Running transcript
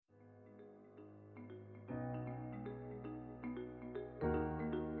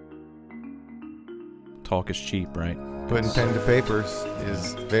talk is cheap, right? Putting pen to papers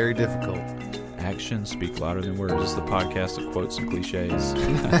is very difficult. Actions speak louder than words. This is the podcast of quotes and cliches.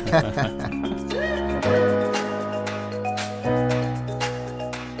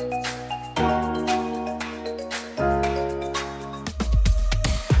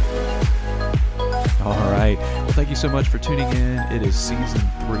 All right. Well, thank you so much for tuning in. It is season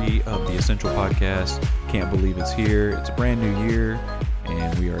 3 of the Essential Podcast. Can't believe it's here. It's a brand new year,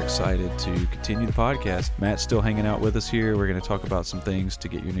 and we are excited to continue the podcast. Matt's still hanging out with us here. We're going to talk about some things to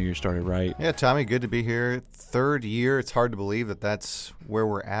get your new year started right. Yeah, Tommy, good to be here. 3rd year. It's hard to believe that that's where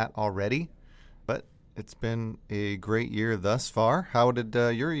we're at already, but it's been a great year thus far. How did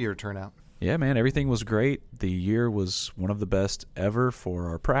your year turn out? Yeah, man, everything was great. The year was one of the best ever for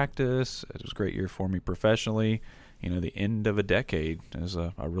our practice. It was a great year for me professionally. You know, the end of a decade is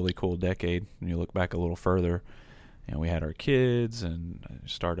a really cool decade when you look back a little further. And we had our kids and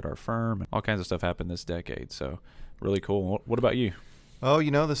started our firm. All kinds of stuff happened this decade, so really cool. What about you? Oh,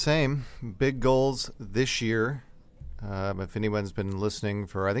 you know, the same. Big goals this year. If anyone's been listening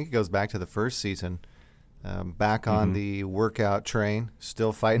for, I think it goes back to the first season, back on the workout train,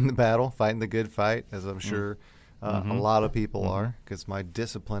 still fighting the battle, fighting the good fight, as I'm sure a lot of people are, because my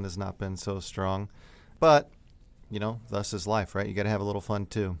discipline has not been so strong. But, you know, thus is life, right? You got to have a little fun,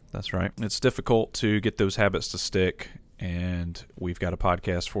 too. That's right. It's difficult to get those habits to stick, and we've got a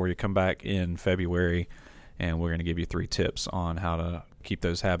podcast for you. Come back in February, and we're going to give you 3 tips on how to keep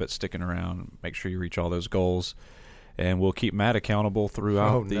those habits sticking around, make sure you reach all those goals. And we'll keep Matt accountable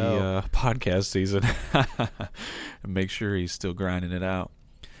throughout the podcast season and make sure he's still grinding it out.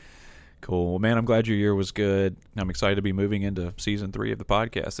 Cool. Well, man, I'm glad your year was good. I'm excited to be moving into season 3 of the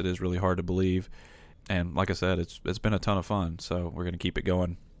podcast. It is really hard to believe. And like I said, it's been a ton of fun, so we're going to keep it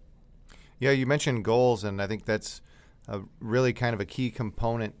going. Yeah, you mentioned goals, and I think that's really kind of a key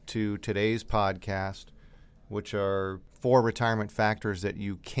component to today's podcast, which are 4 retirement factors that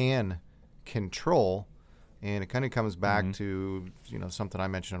you can control. And it kind of comes back to, you know, something I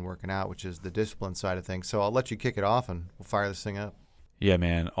mentioned on working out, which is the discipline side of things. So I'll let you kick it off, and we'll fire this thing up. Yeah,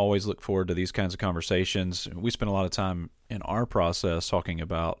 man. Always look forward to these kinds of conversations. We spend a lot of time in our process talking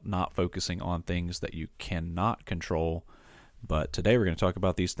about not focusing on things that you cannot control. But today we're going to talk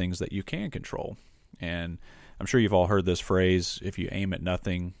about these things that you can control. And I'm sure you've all heard this phrase, if you aim at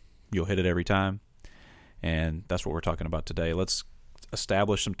nothing, you'll hit it every time. And that's what we're talking about today. Let's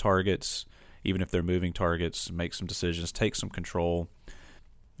establish some targets, even if they're moving targets, make some decisions, take some control.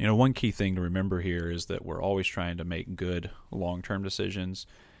 You know, one key thing to remember here is that we're always trying to make good long-term decisions,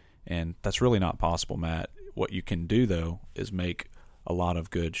 and that's really not possible, Matt. What you can do, though, is make a lot of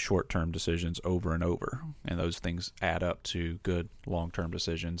good short-term decisions over and over, and those things add up to good long-term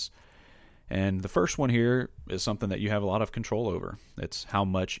decisions. And the first one here is something that you have a lot of control over. It's how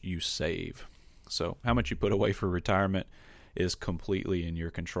much you save. So how much you put away for retirement is completely in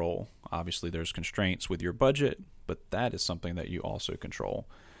your control. Obviously, there's constraints with your budget, but that is something that you also control.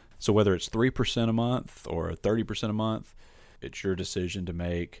 So whether it's 3% a month or 30% a month, it's your decision to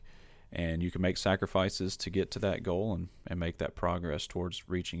make, and you can make sacrifices to get to that goal and make that progress towards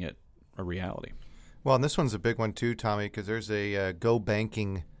reaching it a reality. Well, and this one's a big one too, Tommy, because there's a Go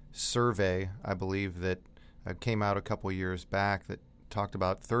Banking survey, I believe, that came out a couple years back that talked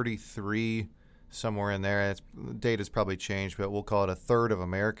about 33, somewhere in there. The data's probably changed, but we'll call it a third of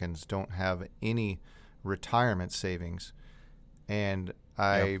Americans don't have any retirement savings. And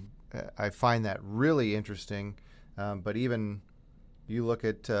I find that really interesting. But even you look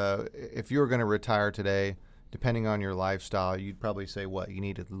at if you were going to retire today, depending on your lifestyle, you'd probably say what you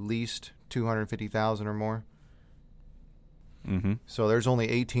need at least $250,000 or more. So there's only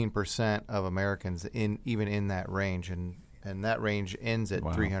 18% of Americans even in that range, and that range ends at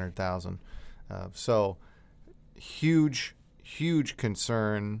 $300,000. So huge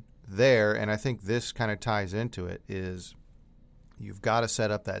concern there, and I think this kind of ties into it, is you've got to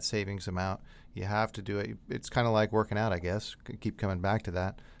set up that savings amount. You have to do it. It's kind of like working out, I guess. Keep coming back to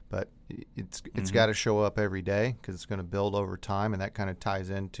that. But it's got to show up every day because it's going to build over time, and that kind of ties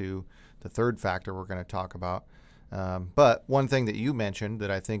into the third factor we're going to talk about. But one thing that you mentioned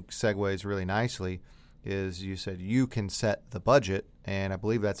that I think segues really nicely is you said you can set the budget, and I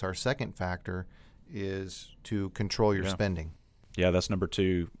believe that's our second factor, is to control your spending. Yeah, that's number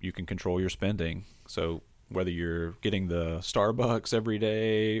 2. You can control your spending. So whether you're getting the Starbucks every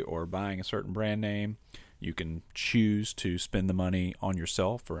day or buying a certain brand name, you can choose to spend the money on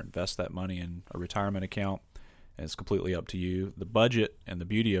yourself or invest that money in a retirement account. And it's completely up to you. The budget, and the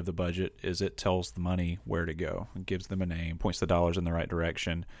beauty of the budget, is it tells the money where to go. It gives them a name, points the dollars in the right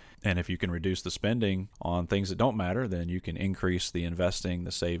direction. And if you can reduce the spending on things that don't matter, then you can increase the investing,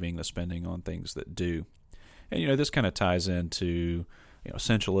 the saving, the spending on things that do. And this kind of ties into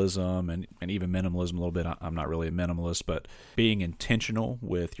essentialism and even minimalism a little bit. I'm not really a minimalist, but being intentional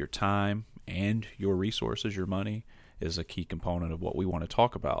with your time and your resources, your money, is a key component of what we want to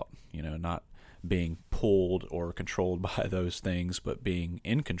talk about. Not being pulled or controlled by those things, but being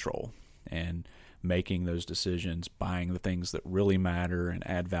in control and making those decisions, buying the things that really matter and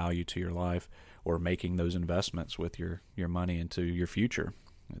add value to your life, or making those investments with your money into your future.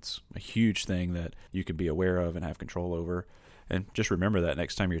 It's a huge thing that you can be aware of and have control over. And just remember that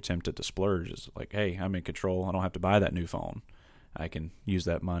next time you're tempted to splurge, it's like, hey, I'm in control. I don't have to buy that new phone. I can use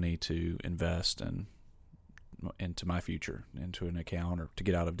that money to invest into my future, into an account, or to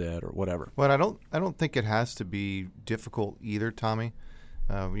get out of debt or whatever. Well, I don't think it has to be difficult either, Tommy.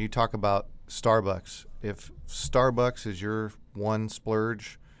 When you talk about Starbucks, if Starbucks is your one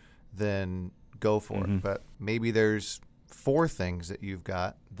splurge, then go for it. But maybe there's 4 things that you've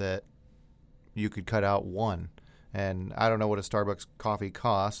got that you could cut out one. And I don't know what a Starbucks coffee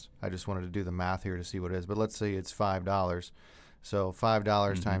costs. I just wanted to do the math here to see what it is. But let's say it's $5. So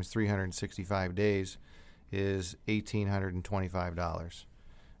 $5 times 365 days is $1,825.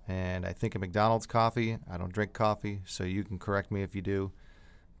 And I think a McDonald's coffee, I don't drink coffee, so you can correct me if you do,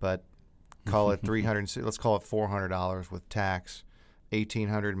 but call it let's call it $400 with tax.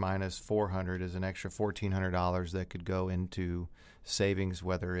 $1,800 minus $400 is an extra $1,400 that could go into savings,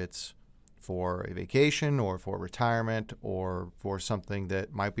 whether it's for a vacation or for retirement or for something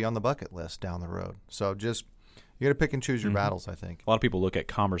that might be on the bucket list down the road. So just you got to pick and choose your battles, I think. A lot of people look at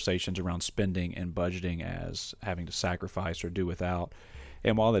conversations around spending and budgeting as having to sacrifice or do without.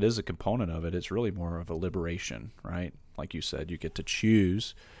 And while that is a component of it, it's really more of a liberation, right? Like you said, you get to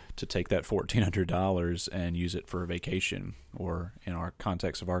choose to take that $1,400 and use it for a vacation, or in our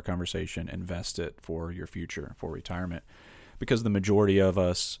context of our conversation, invest it for your future, for retirement. Because the majority of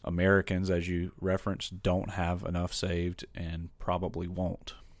us Americans, as you referenced, don't have enough saved and probably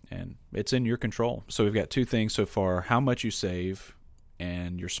won't. And it's in your control. So we've got 2 things so far: how much you save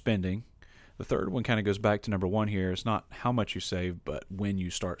and your spending. The third one kind of goes back to number 1 here. It's not how much you save, but when you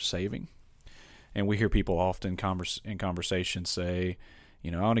start saving. And we hear people often in conversation say,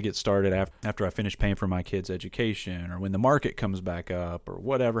 I want to get started after I finish paying for my kids' education, or when the market comes back up, or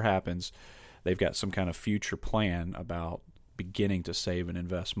whatever happens. They've got some kind of future plan about beginning to save and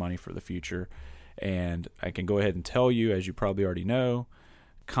invest money for the future. And I can go ahead and tell you, as you probably already know,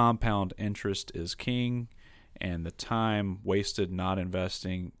 compound interest is king, and the time wasted not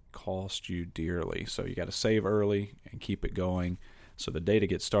investing cost you dearly. So you got to save early and keep it going. So the day to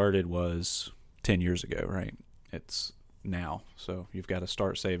get started was 10 years ago, right? It's now. So you've got to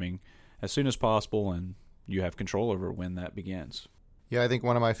start saving as soon as possible, and you have control over when that begins. Yeah, I think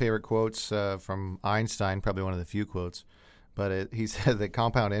one of my favorite quotes from Einstein, probably one of the few quotes, but he said that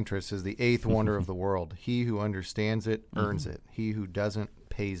compound interest is the 8th wonder of the world. He who understands it earns it. He who doesn't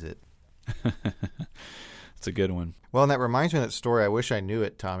pays it. It's a good one. Well, and that reminds me of that story. I wish I knew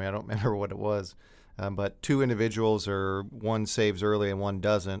it, Tommy. I don't remember what it was. But 2 individuals, one saves early and one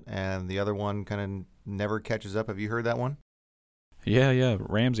doesn't, and the other one kind of never catches up. Have you heard that one? Yeah.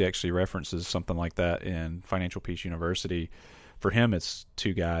 Ramsey actually references something like that in Financial Peace University. For him, it's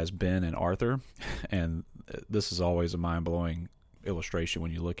 2 guys, Ben and Arthur, and this is always a mind-blowing illustration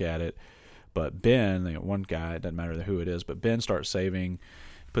when you look at it. But Ben, one guy, it doesn't matter who it is, but Ben starts saving,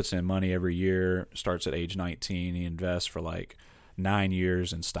 puts in money every year, starts at age 19, he invests for like 9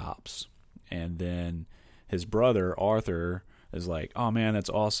 years and stops. And then his brother, Arthur, is like, oh man, that's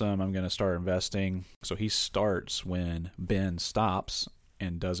awesome, I'm going to start investing. So he starts when Ben stops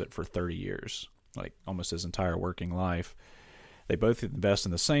and does it for 30 years, like almost his entire working life. They both invest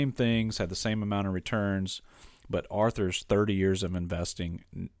in the same things, had the same amount of returns, but Arthur's 30 years of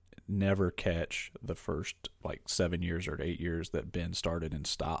investing never catch the first like 7 years or 8 years that Ben started and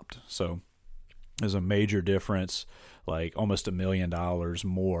stopped. So there's a major difference, like almost $1 million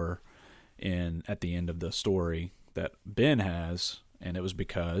more at the end of the story that Ben has, and it was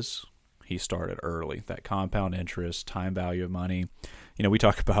because he started early. That compound interest, time value of money. We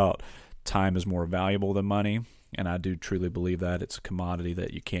talk about time is more valuable than money, and I do truly believe that. It's a commodity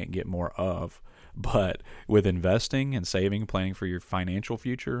that you can't get more of. But with investing and saving, planning for your financial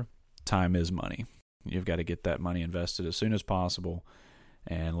future, time is money. You've got to get that money invested as soon as possible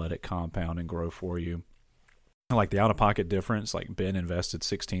and let it compound and grow for you. Like the out-of-pocket difference, like Ben invested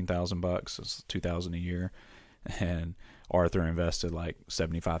 $16,000, it's $2,000 a year, and Arthur invested like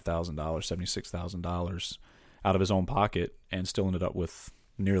 $75,000, $76,000 out of his own pocket, and still ended up with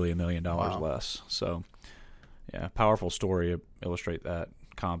nearly $1 million less. So, yeah, powerful story to illustrate that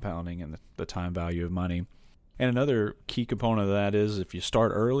compounding and the time value of money. And another key component of that is if you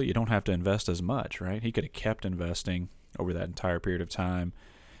start early, you don't have to invest as much, right? He could have kept investing over that entire period of time.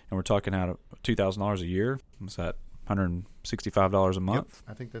 And we're talking out of $2,000 a year. What's that, $165 a month?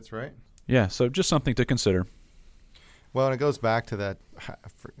 Yep, I think that's right. Yeah, so just something to consider. Well, and it goes back to that,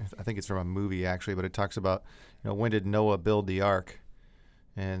 I think it's from a movie actually, but it talks about, when did Noah build the ark?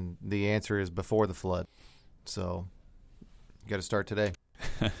 And the answer is before the flood. So you got to start today.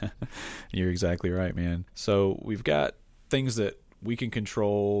 You're exactly right, man. So we've got things that we can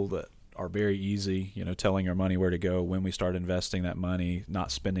control that are very easy, telling our money where to go, when we start investing that money,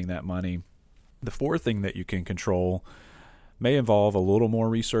 not spending that money. The fourth thing that you can control may involve a little more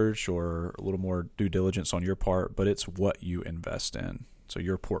research or a little more due diligence on your part, but it's what you invest in. So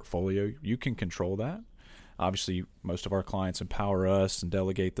your portfolio, you can control that. Obviously, most of our clients empower us and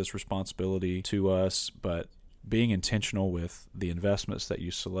delegate this responsibility to us, but being intentional with the investments that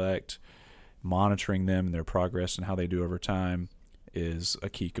you select, monitoring them and their progress and how they do over time is a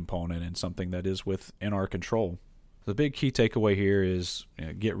key component and something that is within our control. The big key takeaway here is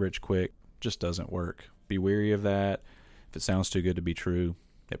get rich quick just doesn't work. Be wary of that. If it sounds too good to be true,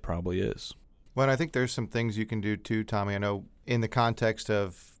 it probably is. Well, and I think there's some things you can do too, Tommy. I know in the context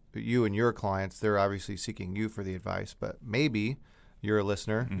of you and your clients, they're obviously seeking you for the advice, but maybe you're a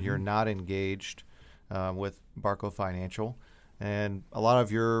listener, you're not engaged with Barco Financial, and a lot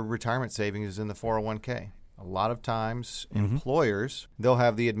of your retirement savings is in the 401k. A lot of times, employers, they'll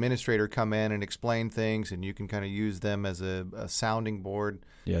have the administrator come in and explain things, and you can kind of use them as a sounding board.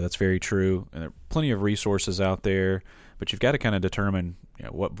 Yeah, that's very true. And there are plenty of resources out there, but you've got to kind of determine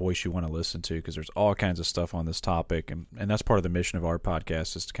what voice you want to listen to, because there's all kinds of stuff on this topic, and that's part of the mission of our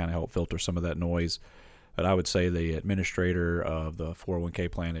podcast is to kind of help filter some of that noise. But I would say the administrator of the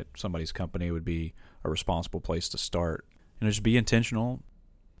 401k plan at somebody's company would be a responsible place to start. And just be intentional,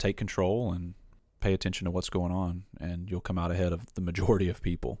 take control, and pay attention to what's going on, and you'll come out ahead of the majority of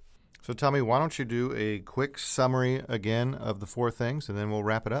people. So Tommy, why don't you do a quick summary again of the four things, and then we'll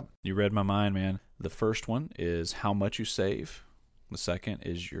wrap it up. You read my mind, man. The first one is how much you save. The second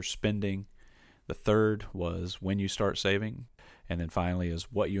is your spending. The third was when you start saving. And then finally is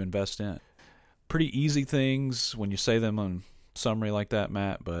what you invest in. Pretty easy things when you say them on summary like that,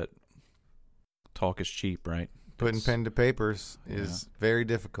 Matt, but talk is cheap, right? Putting pen to papers is very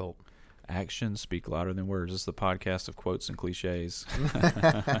difficult. Actions speak louder than words. This is the podcast of quotes and cliches.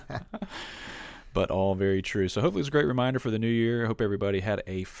 But all very true. So hopefully it's a great reminder for the new year. I hope everybody had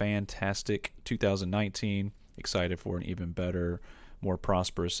a fantastic 2019. Excited for an even better, more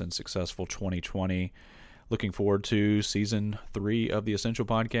prosperous and successful 2020. Looking forward to season 3 of the Essential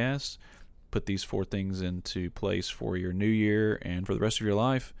Podcast. Put these 4 things into place for your new year and for the rest of your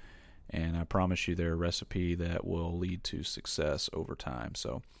life. And I promise you they're a recipe that will lead to success over time.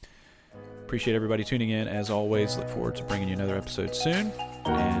 So appreciate everybody tuning in. As always, look forward to bringing you another episode soon.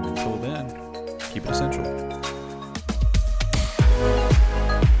 And until then, keep it essential.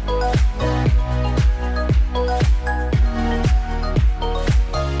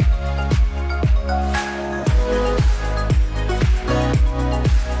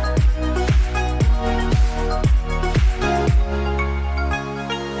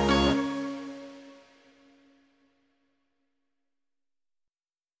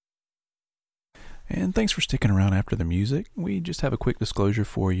 And thanks for sticking around after the music. We just have a quick disclosure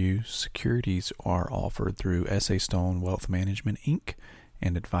for you. Securities are offered through S.A. Stone Wealth Management, Inc.,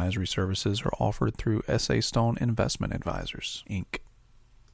 and advisory services are offered through S.A. Stone Investment Advisors, Inc.